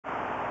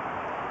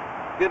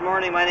Good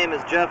morning, my name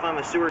is Jeff. I'm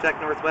a Sewer Tech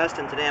Northwest,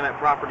 and today I'm at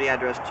property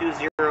address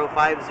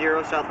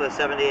 2050 Southwest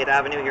 78th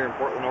Avenue here in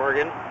Portland,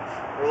 Oregon.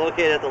 We're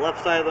located at the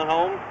left side of the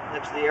home,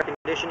 next to the air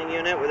conditioning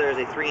unit, where there's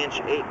a 3-inch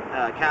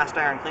cast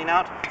iron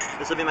cleanout.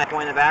 This will be my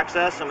point of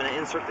access. I'm going to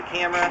insert the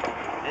camera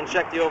and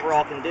check the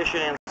overall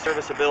condition and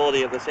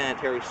serviceability of the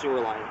sanitary sewer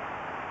line.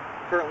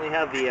 Currently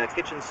have the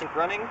kitchen sink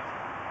running.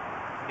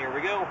 Here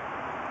we go.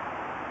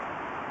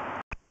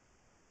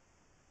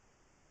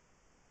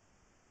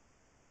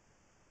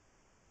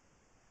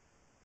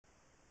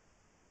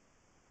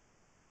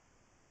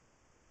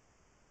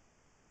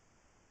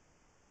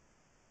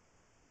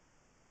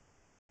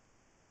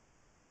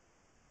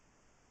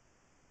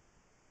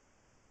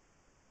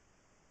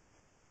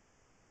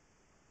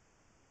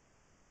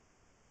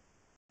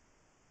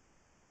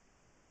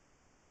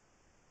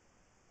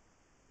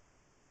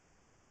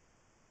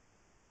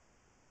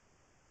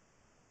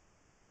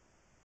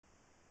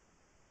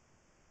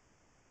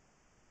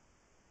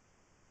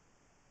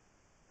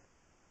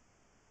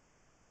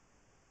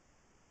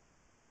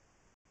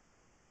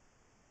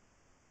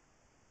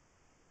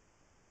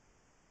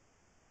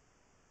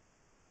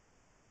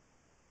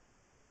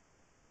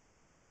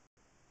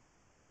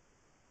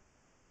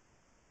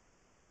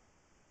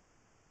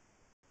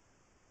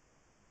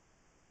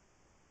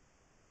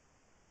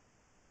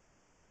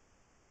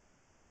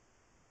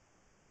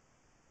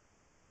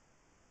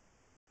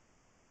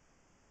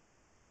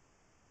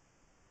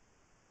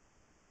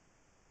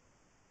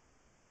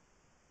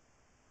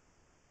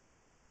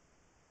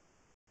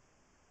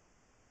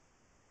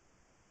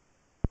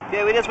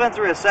 Okay, we just went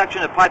through a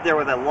section of pipe there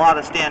with a lot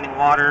of standing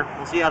water.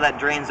 We'll see how that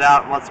drains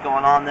out and what's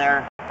going on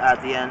there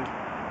at the end.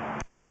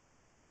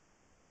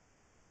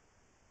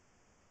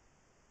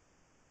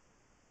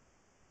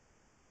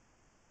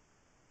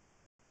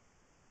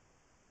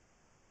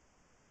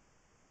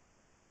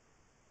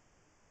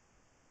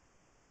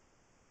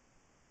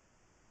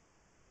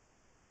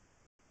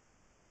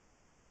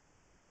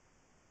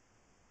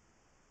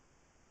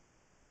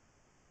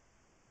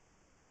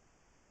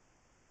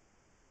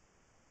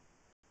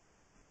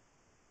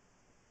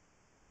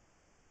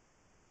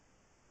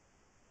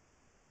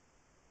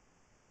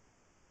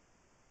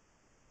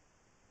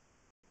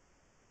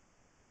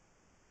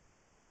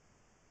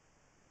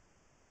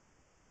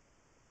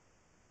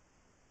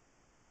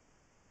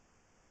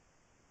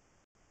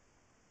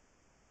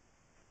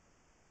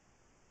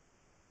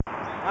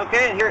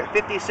 Okay, and here at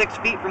 56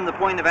 feet from the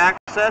point of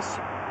access,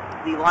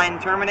 the line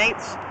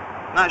terminates.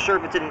 Not sure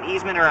if it's in an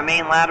easement or a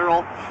main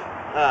lateral,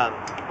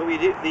 but we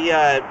do the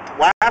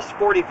last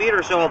 40 feet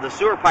or so of the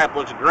sewer pipe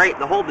looks great.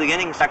 The whole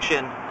beginning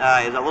section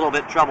is a little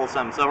bit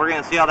troublesome, so we're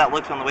going to see how that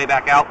looks on the way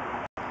back out.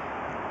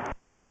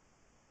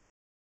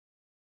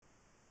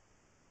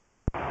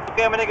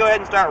 Okay, I'm going to go ahead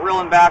and start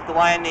reeling back. The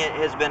line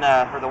has been,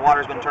 or the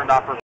water's been turned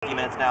off for a few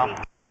minutes now.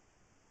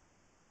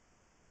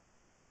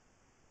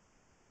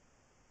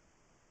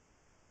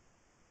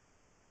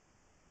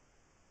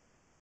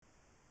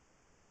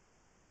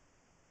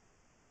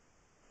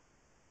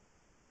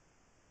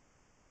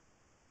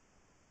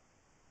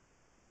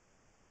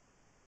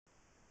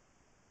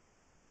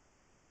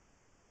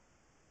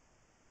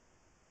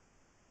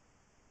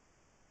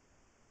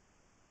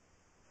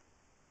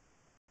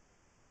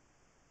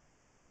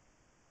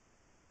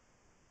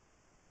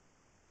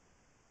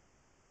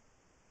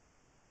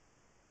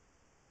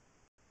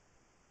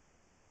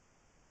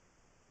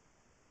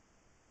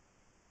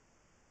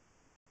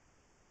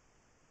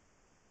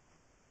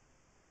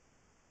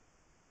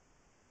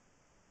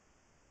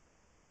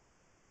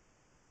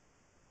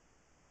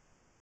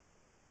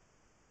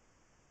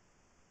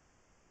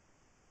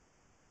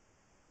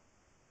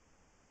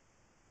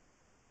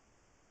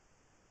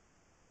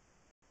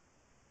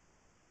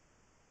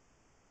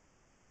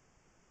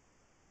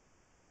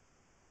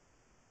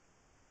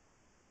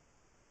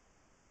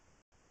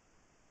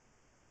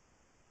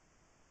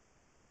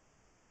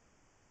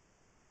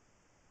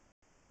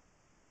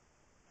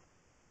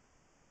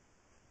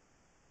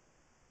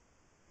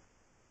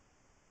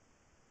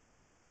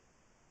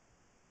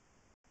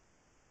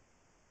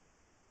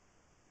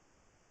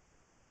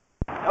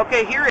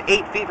 Okay, here at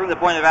 8 feet from the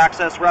point of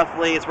access,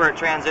 roughly, is where it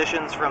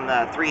transitions from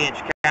the 3-inch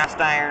cast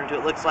iron to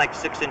it looks like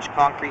 6-inch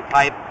concrete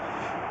pipe.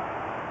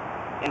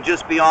 And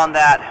just beyond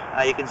that,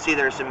 you can see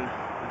there's some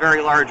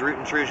very large root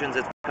intrusions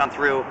that's come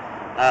through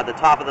the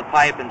top of the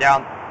pipe and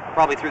down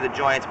probably through the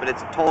joints, but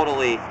it's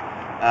totally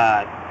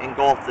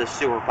engulfed this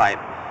sewer pipe.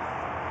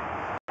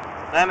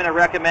 So I'm going to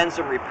recommend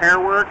some repair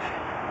work.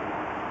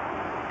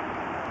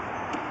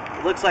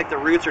 It looks like the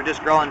roots are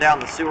just growing down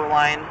the sewer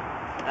line.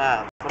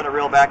 I'm going to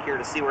reel back here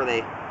to see where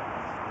they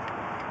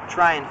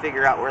try and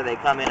figure out where they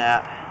come in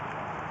at.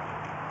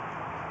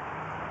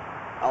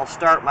 I'll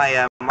start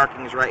my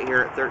markings right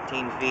here at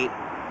 13 feet.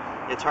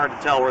 It's hard to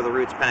tell where the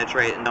roots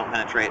penetrate and don't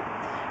penetrate.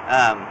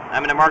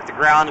 I'm going to mark the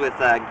ground with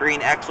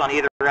green X on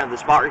either end of the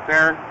spot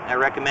repair. I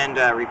recommend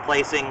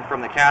replacing from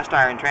the cast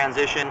iron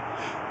transition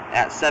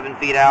at 7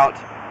 feet out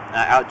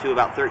to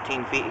about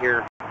 13 feet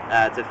here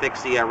to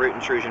fix the root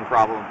intrusion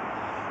problem.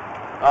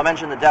 I'll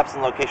mention the depths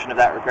and location of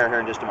that repair here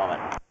in just a moment.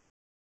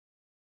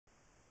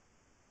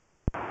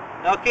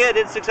 Okay, I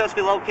did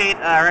successfully locate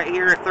right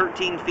here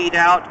 13 feet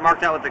out,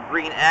 marked out with the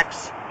green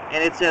X,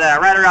 and it's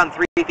at right around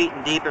 3 feet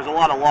in deep. There's a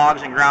lot of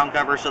logs and ground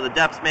cover, so the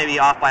depths may be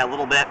off by a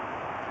little bit,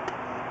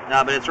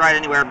 but it's right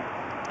anywhere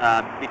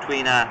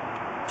between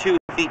 2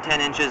 feet 10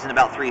 inches and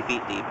about 3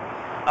 feet deep.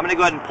 I'm going to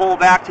go ahead and pull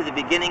back to the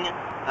beginning.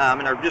 I'm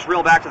going to just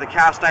reel back to the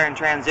cast iron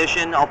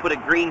transition. I'll put a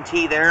green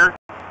T there,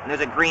 and there's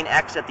a green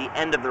X at the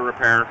end of the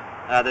repair.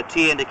 The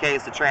T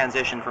indicates the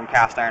transition from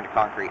cast iron to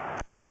concrete.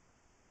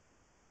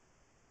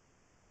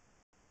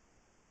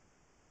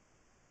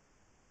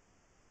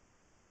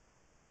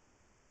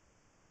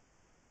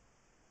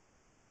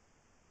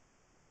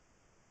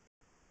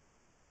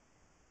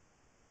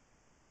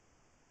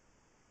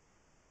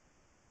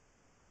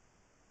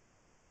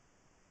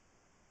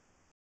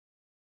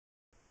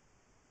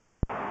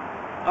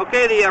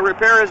 Okay, the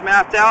repair is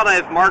mapped out.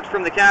 I've marked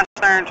from the cast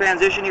iron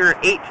transition here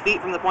 8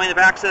 feet from the point of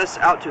access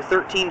out to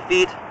 13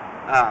 feet,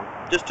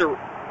 just to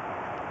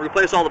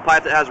replace all the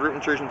pipe that has root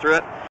intrusion through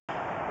it.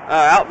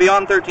 Out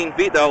beyond 13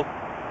 feet though,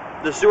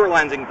 the sewer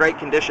line's in great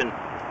condition.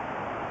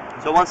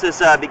 So once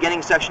this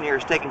beginning section here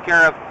is taken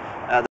care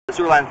of, the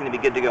sewer line's going to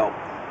be good to go.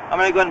 I'm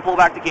going to go ahead and pull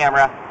back the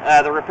camera.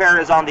 The repair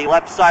is on the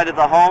left side of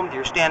the home.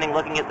 You're standing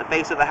looking at the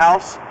face of the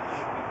house,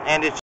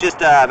 and it's just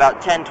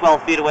about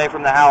 10-12 feet away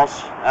from the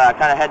house,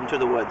 kind of heading to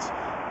the woods.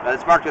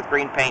 It's marked with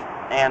green paint,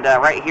 and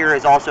right here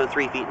is also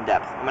 3 feet in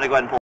depth. I'm going to go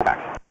ahead and pull